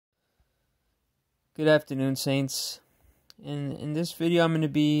Good afternoon, Saints. In this video, I'm going to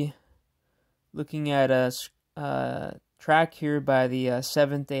be looking at a track here by the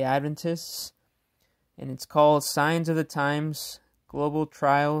Seventh-day Adventists, and it's called Signs of the Times, Global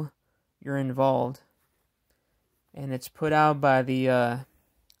Trial, You're Involved. And it's put out by the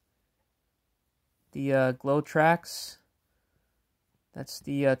Glow Tracks. That's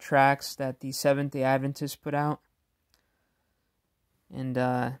the tracks that the Seventh-day Adventists put out. And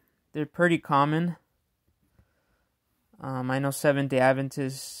they're pretty common. I know Seventh-day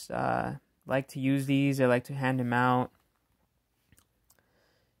Adventists like to use these. They like to hand them out.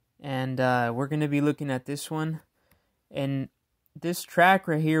 And we're going to be looking at this one. And this track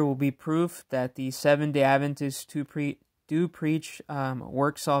right here will be proof that the Seventh-day Adventists do preach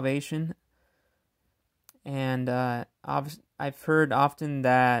work salvation. And I've heard often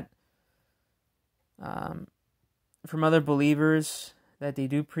that from other believers that they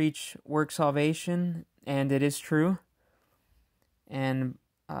do preach work salvation, and it is true. And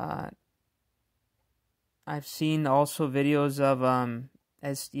I've seen also videos of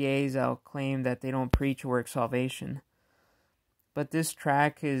SDAs that'll claim that they don't preach work salvation. But this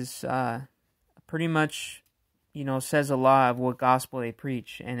track is pretty much, says a lot of what gospel they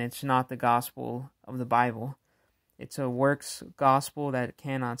preach, and it's not the gospel of the Bible. It's a works gospel that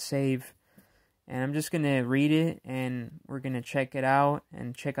cannot save. And I'm just going to read it, and we're going to check it out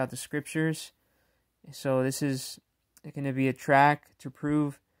and check out the scriptures. So this is going to be a track to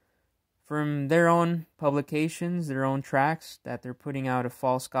prove from their own publications, their own tracks, that they're putting out a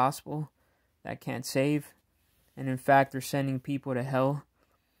false gospel that can't save. And in fact, they're sending people to hell.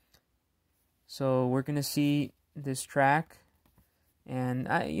 So we're going to see this track. And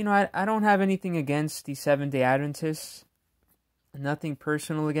I don't have anything against the Seventh-day Adventists. Nothing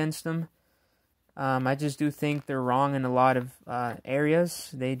personal against them. I just do think they're wrong in a lot of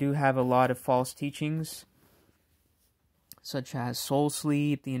areas. They do have a lot of false teachings, such as soul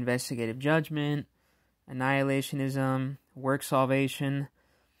sleep, the investigative judgment, annihilationism, work salvation.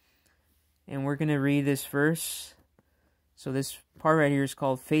 And we're going to read this verse. So this part right here is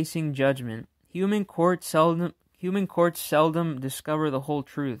called Facing Judgment. Human courts seldom discover the whole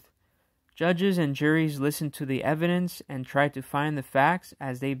truth. Judges and juries listen to the evidence and try to find the facts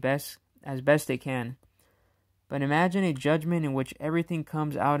as best they can. But imagine a judgment in which everything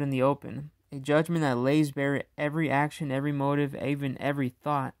comes out in the open. A judgment that lays bare every action, every motive, even every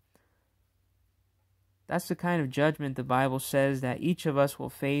thought. That's the kind of judgment the Bible says that each of us will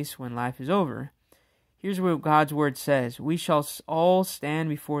face when life is over. Here's what God's word says. We shall all stand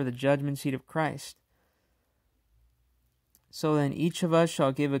before the judgment seat of Christ. So then each of us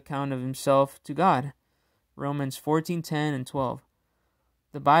shall give account of himself to God. Romans 14:10 and 12.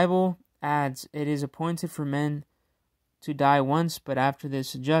 The Bible adds, it is appointed for men to die once, but after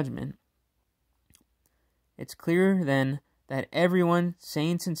this judgment. It's clear, then, that everyone,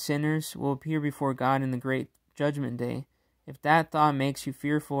 saints and sinners, will appear before God in the great judgment day. If that thought makes you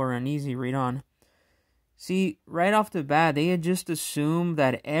fearful or uneasy, read on. See, right off the bat, they had just assumed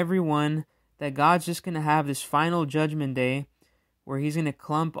that that God's just going to have this final judgment day where he's going to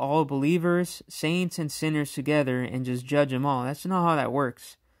clump all believers, saints, and sinners together and just judge them all. That's not how that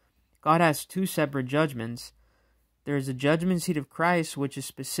works. God has two separate judgments. There is a judgment seat of Christ, which is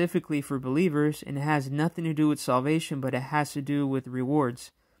specifically for believers, and it has nothing to do with salvation, but it has to do with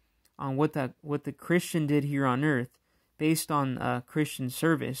rewards on what the Christian did here on earth, based on Christian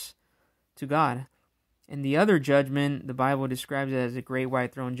service to God. And the other judgment, the Bible describes it as a great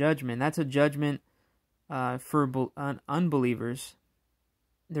white throne judgment. That's a judgment for unbelievers.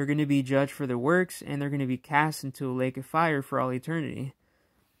 They're going to be judged for their works, and they're going to be cast into a lake of fire for all eternity.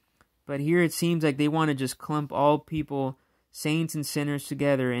 But here it seems like they want to just clump all people, saints and sinners,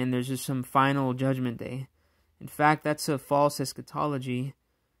 together, and there's just some final judgment day. In fact, that's a false eschatology,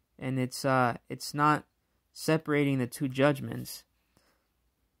 and it's not separating the two judgments.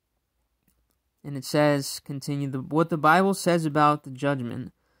 And it says, continue, what the Bible says about the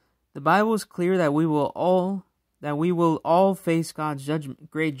judgment. The Bible is clear that we will all face God's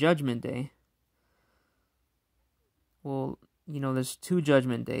great judgment day. Well, there's two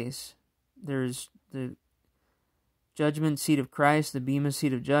judgment days. There's the judgment seat of Christ, the bema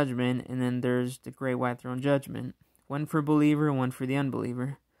seat of judgment, and then there's the great white throne judgment. One for believer and one for the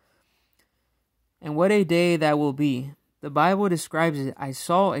unbeliever. And what a day that will be. The Bible describes it, I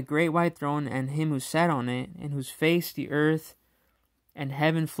saw a great white throne and him who sat on it, and whose face the earth and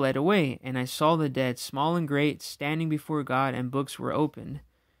heaven fled away. And I saw the dead, small and great, standing before God, and books were opened.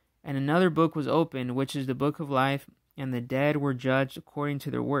 And another book was opened, which is the book of life, and the dead were judged according to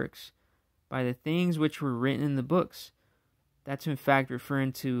their works, by the things which were written in the books. that's in fact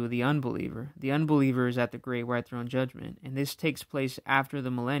referring to the unbeliever. The unbeliever is at the great white throne judgment, and this takes place after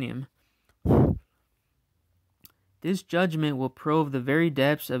the millennium. This judgment will probe the very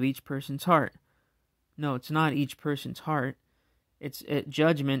depths of each person's heart. No, it's not each person's heart. It's a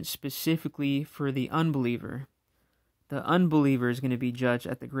judgment specifically for the unbeliever. The unbeliever is going to be judged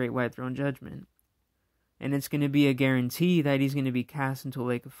at the great white throne judgment. And it's going to be a guarantee that he's going to be cast into a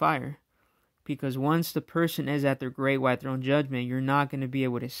lake of fire. Because once the person is at their great white throne judgment, you're not going to be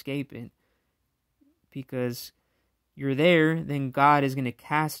able to escape it. Because you're there, then God is going to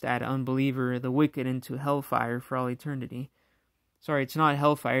cast that unbeliever, the wicked, into hellfire for all eternity. Sorry, it's not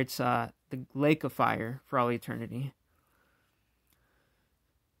hellfire, it's the lake of fire for all eternity.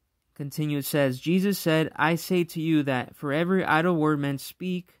 Continue, it says, Jesus said, I say to you that for every idle word men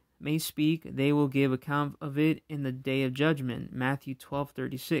may speak, they will give account of it in the day of judgment. Matthew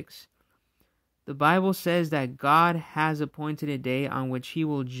 12:36. The Bible says that God has appointed a day on which he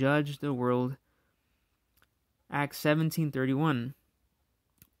will judge the world. Acts 17:31.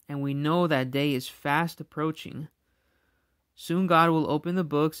 And we know that day is fast approaching. Soon God will open the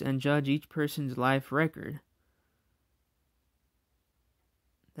books and judge each person's life record.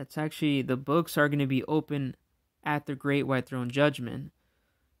 That's actually, the books are going to be open at the great white throne judgment.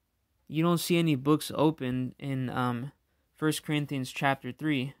 You don't see any books open in 1 Corinthians chapter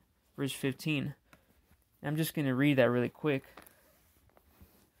 3, verse 15. I'm just going to read that really quick.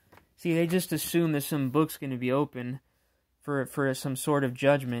 See, they just assume that some book's going to be open for some sort of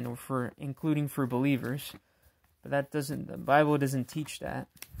judgment, or for including for believers. But the Bible doesn't teach that.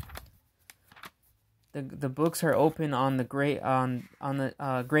 The books are open on the great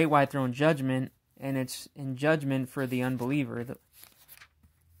white throne judgment, and it's in judgment for the unbeliever.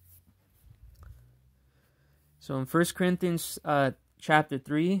 So in 1 Corinthians chapter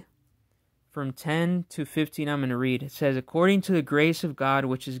 3, from 10 to 15, I'm going to read. It says, according to the grace of God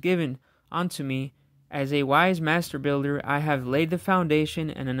which is given unto me, as a wise master builder, I have laid the foundation,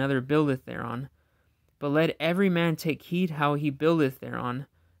 and another buildeth thereon. But let every man take heed how he buildeth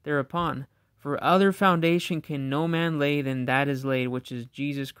thereupon. For other foundation can no man lay than that is laid, which is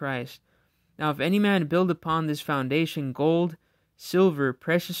Jesus Christ. Now if any man build upon this foundation gold, silver,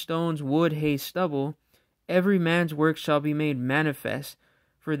 precious stones, wood, hay, stubble, every man's work shall be made manifest,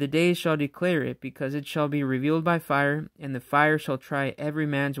 for the day shall declare it, because it shall be revealed by fire, and the fire shall try every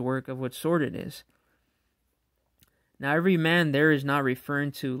man's work of what sort it is. Now every man there is not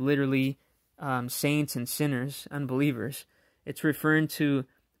referring to literally saints and sinners, unbelievers. It's referring to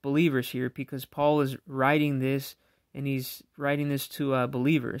believers here, because Paul is writing this, and he's writing this to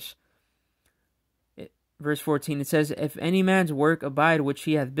believers. Verse 14, it says, if any man's work abide which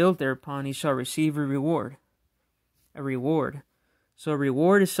he hath built thereupon, he shall receive a reward. A reward. So a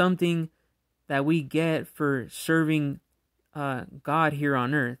reward is something that we get for serving God here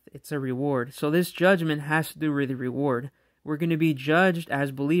on earth. It's a reward. So this judgment has to do with the reward. We're going to be judged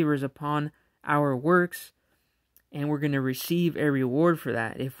as believers upon our works, and we're going to receive a reward for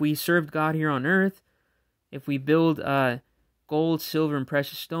that. If we served God here on earth, if we build gold, silver, and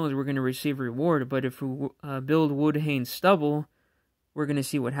precious stones, we're going to receive a reward. But if we build wood, hay, and stubble, we're going to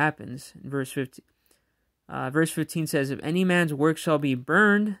see what happens. In verse 15. Verse 15 says, if any man's work shall be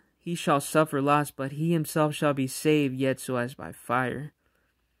burned, he shall suffer loss, but he himself shall be saved, yet so as by fire.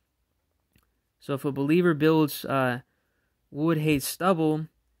 So if a believer builds wood, hay, stubble,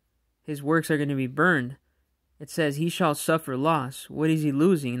 his works are going to be burned. It says he shall suffer loss. What is he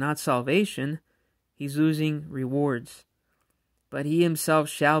losing? Not salvation. He's losing rewards. But he himself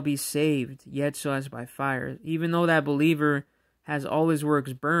shall be saved, yet so as by fire. Even though that believer has all his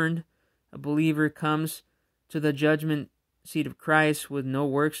works burned, a believer comes to the judgment seat of Christ with no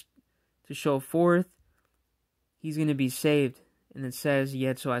works to show forth, he's going to be saved. And it says,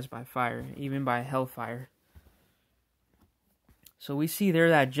 yet so as by fire, even by hellfire. So we see there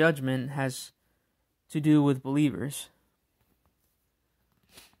that judgment has to do with believers.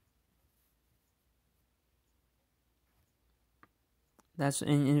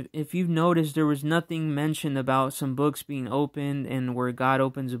 And if you've noticed, there was nothing mentioned about some books being opened and where God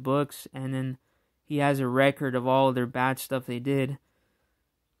opens the books and then he has a record of all their bad stuff they did,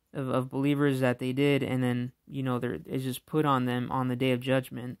 of believers that they did, and then, it's just put on them on the day of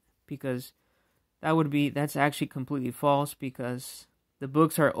judgment, because that's actually completely false, because the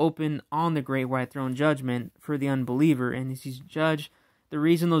books are open on the great white throne judgment for the unbeliever, and he's judged. The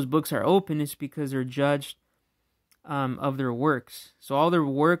reason those books are open is because they're judged of their works. So all their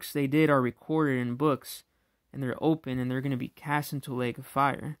works they did are recorded in books, and they're open, and they're going to be cast into a lake of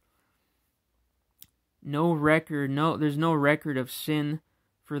fire. There's no record of sin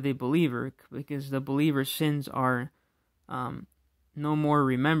for the believer, because the believer's sins are no more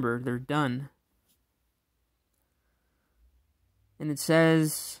remember. They're done. And it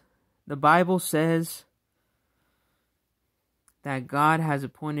says, the Bible says that God has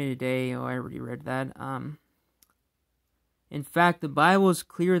appointed a day. Oh, I already read that. In fact, the Bible is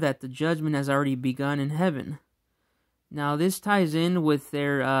clear that the judgment has already begun in heaven. Now, this ties in with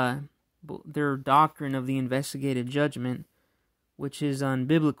their doctrine of the investigative judgment, which is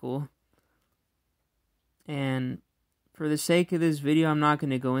unbiblical. And for the sake of this video, I'm not going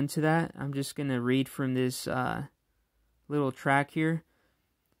to go into that. I'm just going to read from this little track here.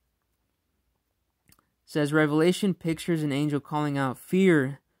 It says, Revelation pictures an angel calling out,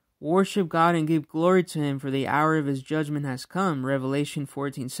 "Fear, worship God and give glory to him, for the hour of his judgment has come." Revelation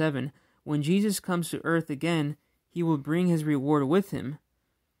 14:7. When Jesus comes to earth again, he will bring his reward with him.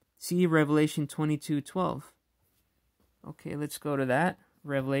 See Revelation 22:12. Okay, let's go to that.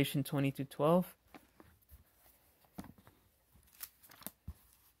 Revelation 22:12.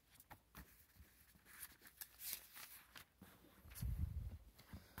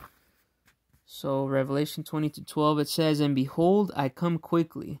 So Revelation 22:12, it says, "And behold, I come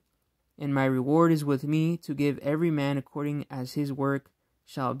quickly, and my reward is with me, to give every man according as his work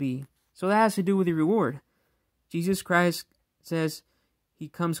shall be." So that has to do with the reward. Jesus Christ says he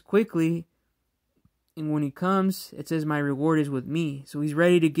comes quickly, and when he comes, it says, "My reward is with me." So he's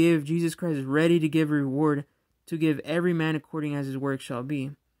ready to give, Jesus Christ is ready to give a reward, to give every man according as his work shall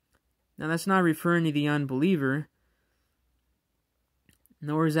be. Now that's not referring to the unbeliever,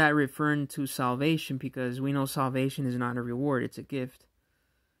 nor is that referring to salvation, because we know salvation is not a reward, it's a gift.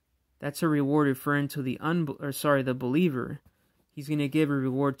 That's a reward referring to the believer. He's going to give a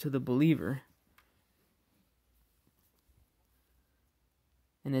reward to the believer.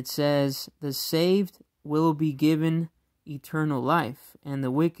 And it says, "The saved will be given eternal life, and the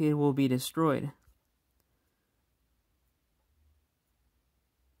wicked will be destroyed."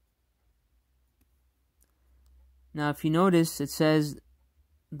 Now, if you notice, it says,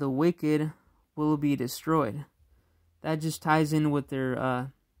 "The wicked will be destroyed." That just ties in with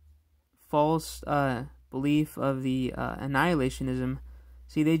their false belief of the annihilationism.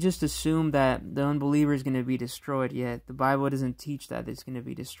 See, they just assume that the unbeliever is going to be destroyed, yet the Bible doesn't teach that it's going to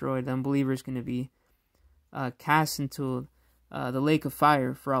be destroyed. The unbeliever is going to be cast into the lake of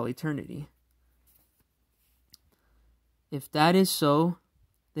fire for all eternity. If that is so,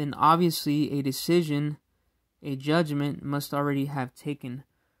 then obviously a decision, a judgment must already have taken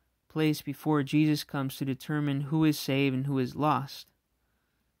place before Jesus comes to determine who is saved and who is lost.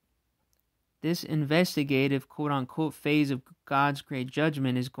 This investigative, quote-unquote, phase of God's great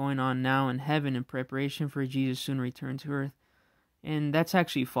judgment is going on now in heaven in preparation for Jesus' soon return to earth. And that's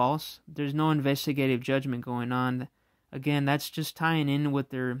actually false. There's no investigative judgment going on. Again, that's just tying in with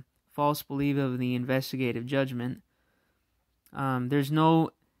their false belief of the investigative judgment. There's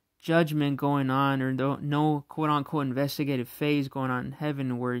no judgment going on, or no quote-unquote investigative phase going on in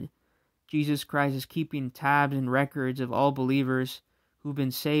heaven where Jesus Christ is keeping tabs and records of all believers who've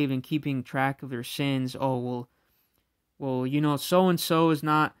been saved and keeping track of their sins. Oh, well, you know, so-and-so is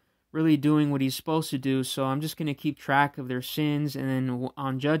not really doing what he's supposed to do, so I'm just going to keep track of their sins, and then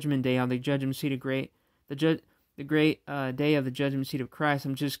on Judgment Day, on the judgment seat of the great day of the judgment seat of Christ,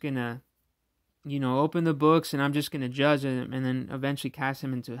 I'm just going to, open the books, and I'm just going to judge them, and then eventually cast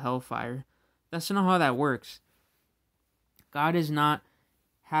them into hellfire. That's not how that works. God is not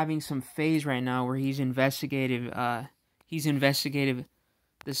having some phase right now where he's investigative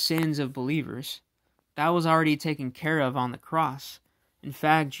the sins of believers. That was already taken care of on the cross. In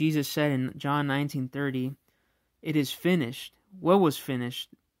fact, Jesus said in John 19:30, "It is finished." What was finished?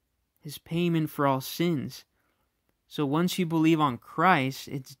 His payment for all sins. So once you believe on Christ,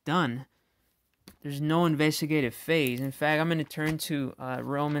 it's done. There's no investigative phase. In fact, I'm going to turn to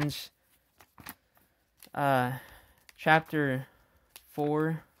Romans chapter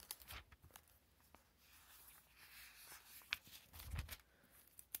 4.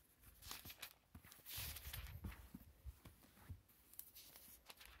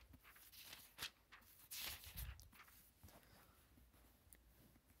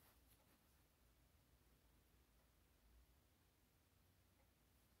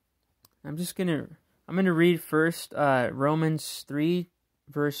 I'm gonna read first Romans 3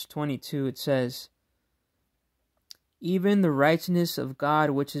 verse 22. It says, "Even the righteousness of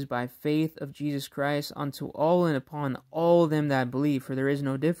God which is by faith of Jesus Christ unto all and upon all them that believe, for there is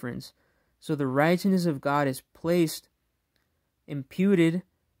no difference." So the righteousness of God is imputed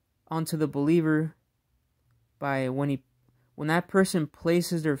onto the believer by when that person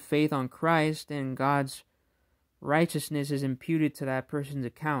places their faith on Christ, then God's righteousness is imputed to that person's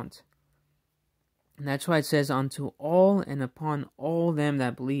account. And that's why it says, unto all and upon all them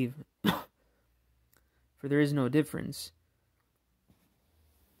that believe. For there is no difference.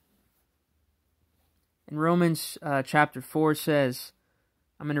 In Romans chapter 4 says,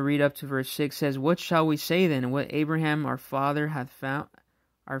 I'm going to read up to verse 6, says, what shall we say then? What Abraham our father hath found,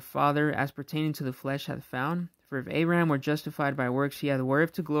 our father as pertaining to the flesh hath found? For if Abraham were justified by works, he hath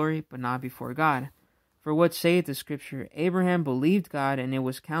whereof to glory, but not before God. For what saith the Scripture? Abraham believed God, and it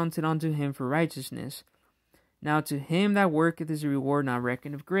was counted unto him for righteousness. Now to him that worketh is a reward not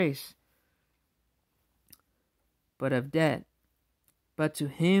reckoned of grace, but of debt. But to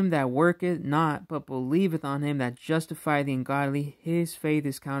him that worketh not, but believeth on him that justifieth the ungodly, his faith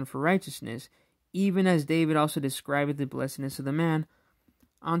is counted for righteousness. Even as David also describeth the blessedness of the man,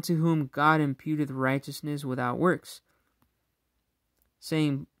 unto whom God imputeth righteousness without works.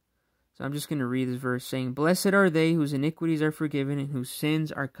 Saying, so I'm just going to read this verse, saying, blessed are they whose iniquities are forgiven and whose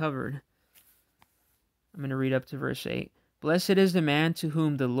sins are covered. I'm going to read up to verse 8. Blessed is the man to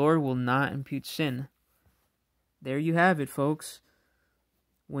whom the Lord will not impute sin. There you have it, folks.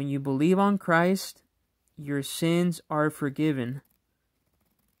 When you believe on Christ, your sins are forgiven.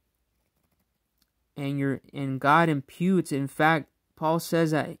 And God imputes. In fact, Paul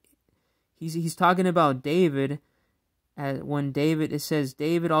says that he's talking about David. When David, it says,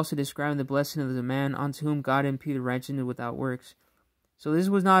 David also describing the blessing of the man unto whom God imputed righteousness without works. So this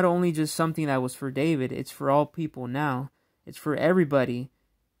was not only just something that was for David, it's for all people now. It's for everybody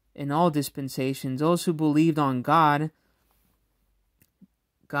in all dispensations. Those who believed on God,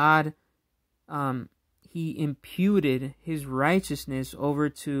 he imputed his righteousness over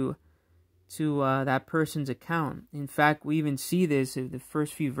to that person's account. In fact, we even see this in the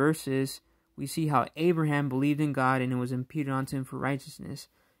first few verses. We see how Abraham believed in God and it was imputed unto him for righteousness.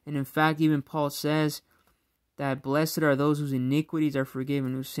 And in fact, even Paul says that blessed are those whose iniquities are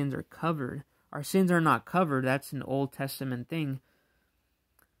forgiven, whose sins are covered. Our sins are not covered. That's an Old Testament thing.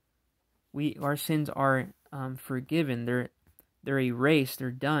 Our sins are forgiven. They're erased.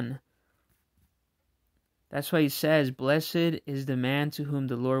 They're done. That's why he says, blessed is the man to whom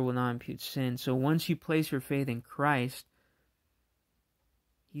the Lord will not impute sin. So once you place your faith in Christ,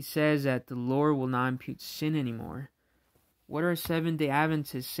 he says that the Lord will not impute sin anymore. What are Seventh-day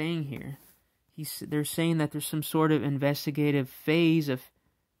Adventists saying here? They're saying that there's some sort of investigative phase of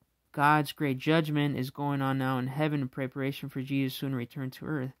God's great judgment is going on now in heaven in preparation for Jesus' soon return to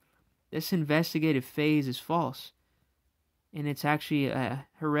earth. This investigative phase is false. And it's actually a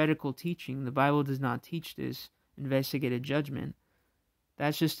heretical teaching. The Bible does not teach this investigative judgment.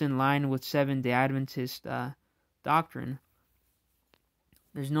 That's just in line with Seventh-day Adventist doctrine.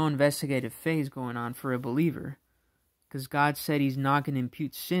 There's no investigative phase going on for a believer, because God said he's not going to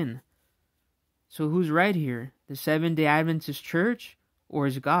impute sin. So who's right here? The Seventh-day Adventist Church, or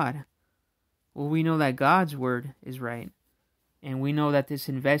is God? Well, we know that God's word is right. And we know that this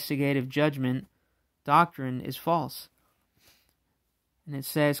investigative judgment doctrine is false. And it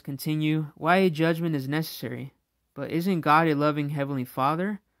says, continue, why a judgment is necessary? But isn't God a loving Heavenly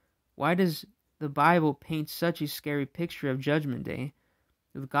Father? Why does the Bible paint such a scary picture of Judgment Day,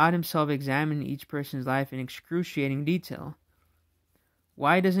 with God himself examining each person's life in excruciating detail?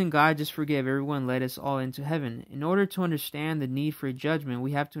 Why doesn't God just forgive everyone and let us all into heaven? In order to understand the need for a judgment,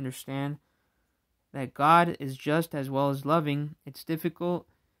 we have to understand that God is just as well as loving. It's difficult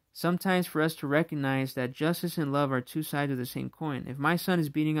sometimes for us to recognize that justice and love are two sides of the same coin. If my son is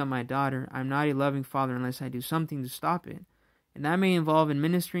beating up my daughter, I'm not a loving father unless I do something to stop it. And that may involve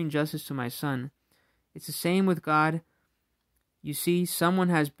administering justice to my son. It's the same with God. You see, someone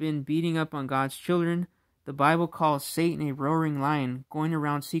has been beating up on God's children. The Bible calls Satan a roaring lion, going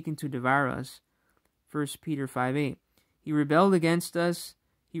around seeking to devour us. 1 Peter 5:8. He rebelled against us.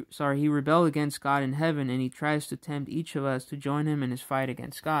 He rebelled against God in heaven, and he tries to tempt each of us to join him in his fight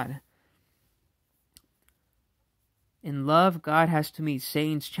against God. In love, God has to meet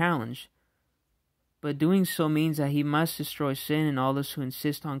Satan's challenge, but doing so means that he must destroy sin and all those who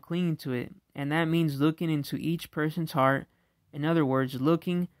insist on clinging to it, and that means looking into each person's heart. In other words,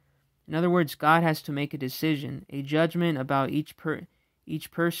 God has to make a decision, a judgment about each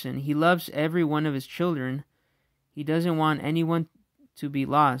person. He loves every one of his children. He doesn't want anyone to be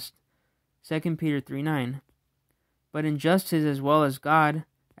lost. 2 Peter 3:9. But in justice as well as God,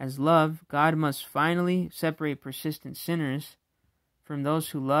 as love, God must finally separate persistent sinners from those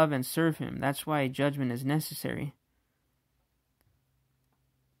who love and serve him. That's why a judgment is necessary.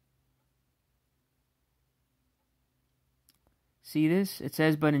 See this? It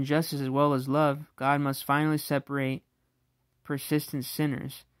says, but in justice as well as love, God must finally separate persistent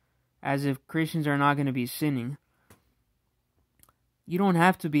sinners, as if Christians are not going to be sinning. You don't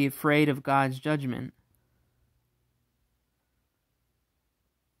have to be afraid of God's judgment.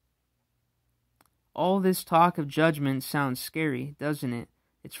 All this talk of judgment sounds scary, doesn't it?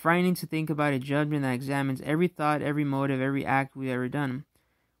 It's frightening to think about a judgment that examines every thought, every motive, every act we've ever done.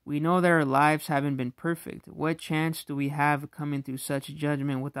 We know that our lives haven't been perfect. What chance do we have of coming through such a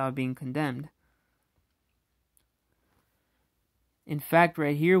judgment without being condemned? In fact,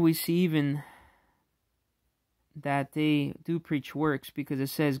 right here we see even that they do preach works, because it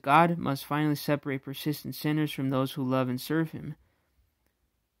says God must finally separate persistent sinners from those who love and serve Him.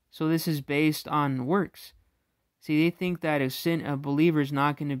 So this is based on works. See, they think that a believer is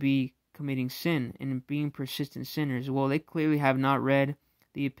not going to be committing sin and being persistent sinners. Well, they clearly have not read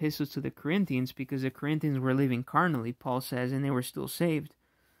the epistles to the Corinthians, because the Corinthians were living carnally, Paul says, and they were still saved.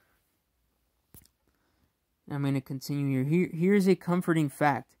 I'm going to continue here. Here's a comforting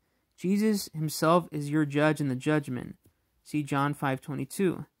fact. Jesus Himself is your judge in the judgment. See John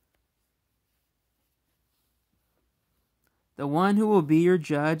 5:22. The one who will be your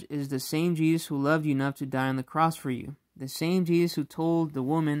judge is the same Jesus who loved you enough to die on the cross for you. The same Jesus who told the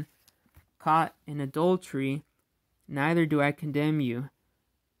woman caught in adultery, "Neither do I condemn you.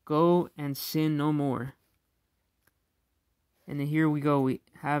 Go and sin no more." And here we go. We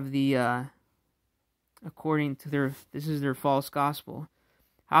have the, according to this is their false gospel.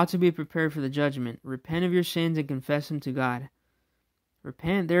 How to be prepared for the judgment. Repent of your sins and confess them to God.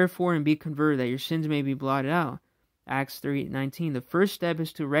 Repent therefore and be converted, that your sins may be blotted out. Acts 3:19. The first step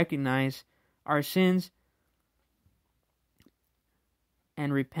is to recognize our sins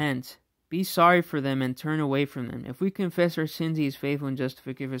and repent. Be sorry for them and turn away from them. If we confess our sins, He is faithful and just to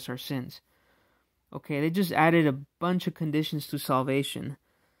forgive us our sins. Okay, they just added a bunch of conditions to salvation.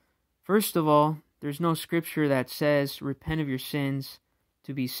 First of all, there's no scripture that says repent of your sins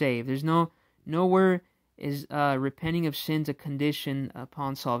to be saved. There's nowhere is repenting of sins a condition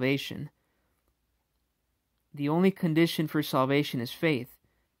upon salvation. The only condition for salvation is faith.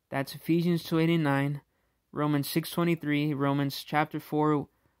 That's Ephesians 2:8-9, Romans 6:23, Romans chapter 4,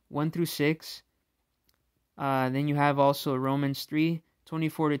 1 through 6. Then you have also Romans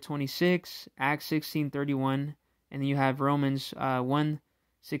 3:24-26, Acts 16:31, and then you have Romans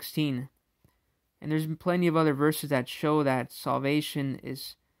 1:16. And there's plenty of other verses that show that salvation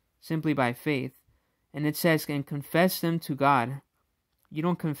is simply by faith. And it says, and confess them to God. You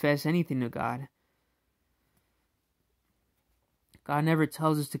don't confess anything to God. God never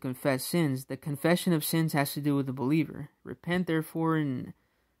tells us to confess sins. The confession of sins has to do with the believer. Repent therefore, and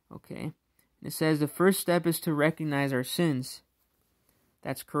okay. And it says the first step is to recognize our sins.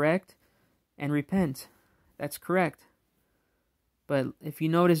 That's correct. And repent. That's correct. But if you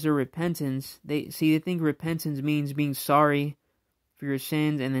notice their repentance, they think repentance means being sorry for your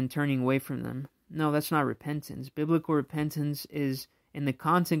sins and then turning away from them. No, that's not repentance. Biblical repentance is, in the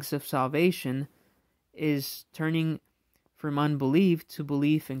context of salvation, is turning from unbelief to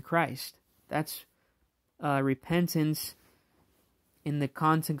belief in Christ. That's repentance in the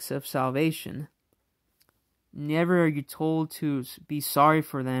context of salvation. Never are you told to be sorry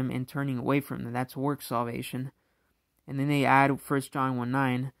for them and turning away from them. That's work salvation. And then they add 1 John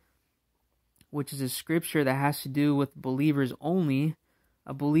 1:9, which is a scripture that has to do with believers only.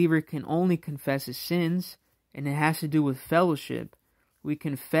 A believer can only confess his sins, and it has to do with fellowship. We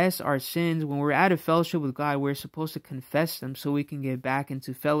confess our sins. When we're out of fellowship with God, we're supposed to confess them so we can get back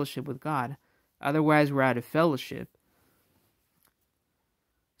into fellowship with God. Otherwise, we're out of fellowship.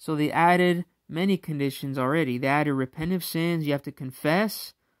 So they added many conditions already. They added repent of sins. You have to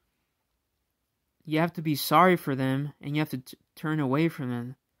confess. You have to be sorry for them, and you have to turn away from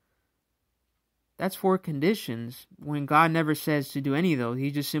them. That's 4 conditions, when God never says to do any of those. He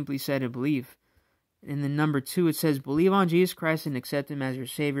just simply said to believe. In the number 2, it says, believe on Jesus Christ and accept Him as your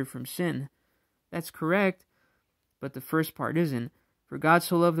Savior from sin. That's correct, but the first part isn't. For God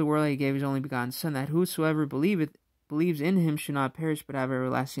so loved the world that He gave His only begotten Son, that whosoever believes in Him should not perish but have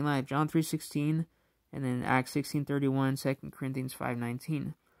everlasting life. John 3:16, and then Acts 16:31, 2 Corinthians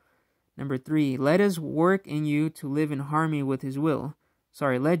 5:19. Number 3, let us work in you to live in harmony with His will.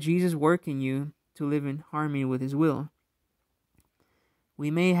 Let Jesus work in you to live in harmony with His will.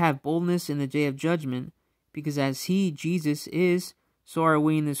 We may have boldness in the day of judgment, because as He, Jesus, is, so are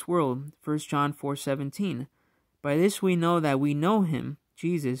we in this world. 1 John 4:17. By this we know that we know Him,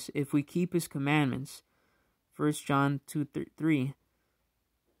 Jesus, if we keep His commandments. 1 John 2:3.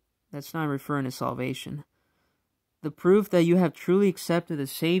 That's not referring to salvation. The proof that you have truly accepted the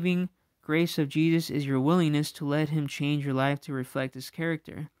saving grace of Jesus is your willingness to let Him change your life to reflect His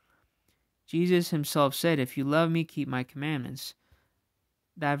character. Jesus Himself said, if you love me, keep my commandments.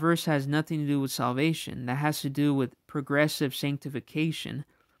 that verse has nothing to do with salvation. That has to do with progressive sanctification.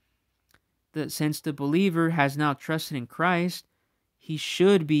 Since the believer has now trusted in Christ, he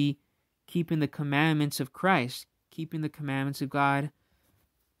should be keeping the commandments of Christ, keeping the commandments of God,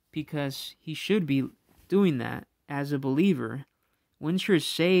 because he should be doing that as a believer. Once you're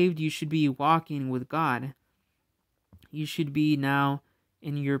saved, you should be walking with God. You should be now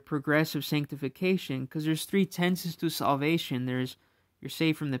in your progressive sanctification, because there's 3 tenses to salvation. You're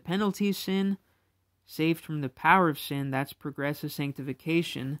saved from the penalty of sin, saved from the power of sin. That's progressive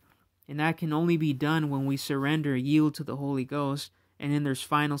sanctification. And that can only be done when we surrender, yield to the Holy Ghost. And then there's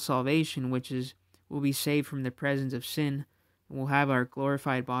final salvation, which is we'll be saved from the presence of sin, and we'll have our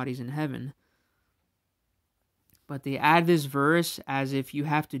glorified bodies in heaven. But they add this verse as if you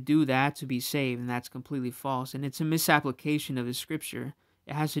have to do that to be saved, and that's completely false. And it's a misapplication of the scripture.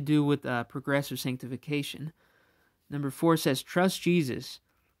 It has to do with progressive sanctification. Number 4 says, trust Jesus.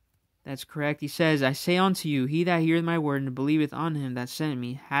 That's correct. He says, I say unto you, he that heareth my word and believeth on him that sent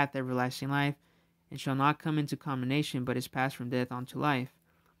me hath everlasting life, and shall not come into condemnation, but is passed from death unto life.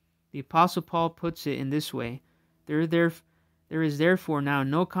 The Apostle Paul puts it in this way, there is therefore now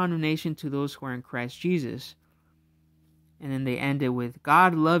no condemnation to those who are in Christ Jesus. And then they end it with,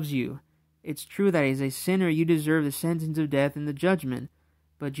 God loves you. It's true that as a sinner you deserve the sentence of death and the judgment,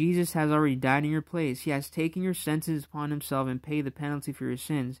 but Jesus has already died in your place. He has taken your sentence upon himself and paid the penalty for your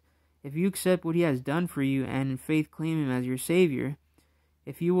sins. If you accept what he has done for you and in faith claim him as your Savior,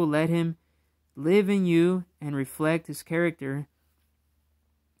 if you will let him live in you and reflect his character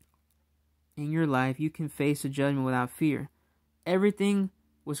in your life, you can face the judgment without fear. Everything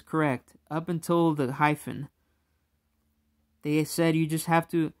was correct up until the hyphen. They said you just have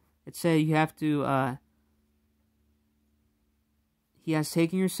to, it said you have to, he has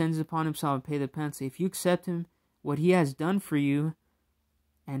taken your sins upon himself and paid the penalty. If you accept him, what he has done for you,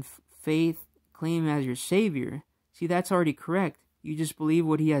 and faith claim him as your Savior, see, that's already correct. You just believe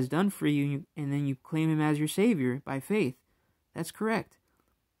what he has done for you, and then you claim him as your Savior by faith. That's correct.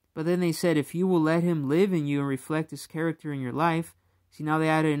 But then they said, if you will let him live in you and reflect his character in your life, see, now they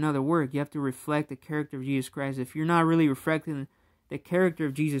added another word. You have to reflect the character of Jesus Christ. If you're not really reflecting the character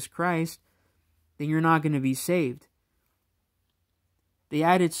of Jesus Christ, then you're not going to be saved. They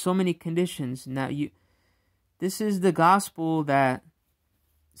added so many conditions. Now, this is the gospel that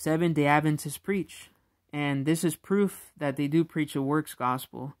Seventh-day Adventists preach. And this is proof that they do preach a works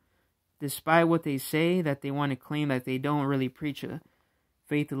gospel. Despite what they say, that they want to claim that they don't really preach a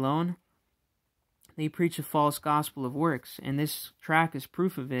faith alone, they preach a false gospel of works. And this track is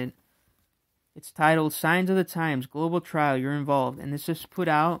proof of it. It's titled Signs of the Times, Global Trial, You're Involved. And this is put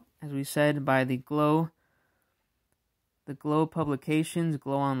out, as we said, by the Glow Publications,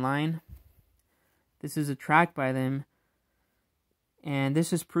 Glow Online. This is a tract by them. And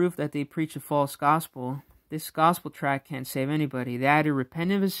this is proof that they preach a false gospel. This gospel tract can't save anybody. They added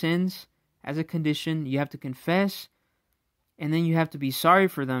repent of his sins as a condition. You have to confess, and then you have to be sorry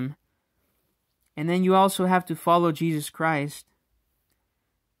for them. And then you also have to follow Jesus Christ,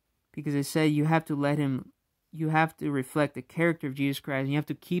 because it said you have to reflect the character of Jesus Christ, and you have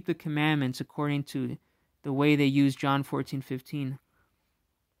to keep the commandments according to the way they use John 14:15.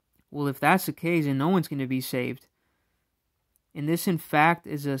 Well, if that's the case, then no one's going to be saved. And this, in fact,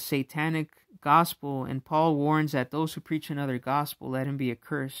 is a satanic gospel, and Paul warns that those who preach another gospel, let him be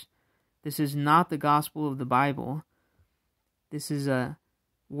accursed. This is not the gospel of the Bible. This is a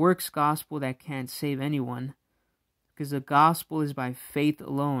works gospel that can't save anyone, because the gospel is by faith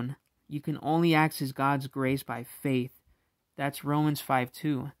alone. You can only access God's grace by faith. That's Romans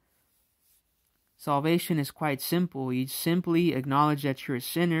 5:2. Salvation is quite simple. You simply acknowledge that you're a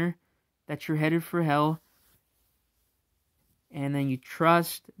sinner, that you're headed for hell, and then you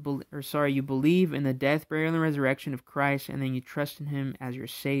you believe in the death, burial, and resurrection of Christ, and then you trust in him as your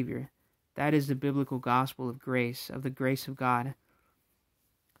Savior. That is the biblical gospel of grace, of the grace of God.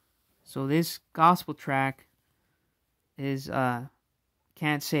 So this gospel tract is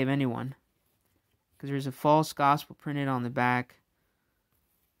can't save anyone, because there's a false gospel printed on the back.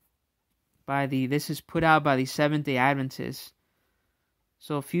 This is put out by the Seventh-day Adventists.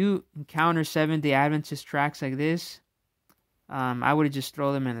 So if you encounter Seventh-day Adventist tracts like this, I would just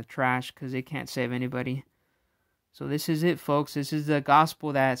throw them in the trash, because they can't save anybody. So this is it, folks. This is the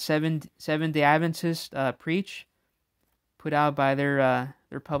gospel that Seventh-day Adventists preach, put out by their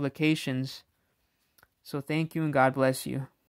publications. So thank you, and God bless you.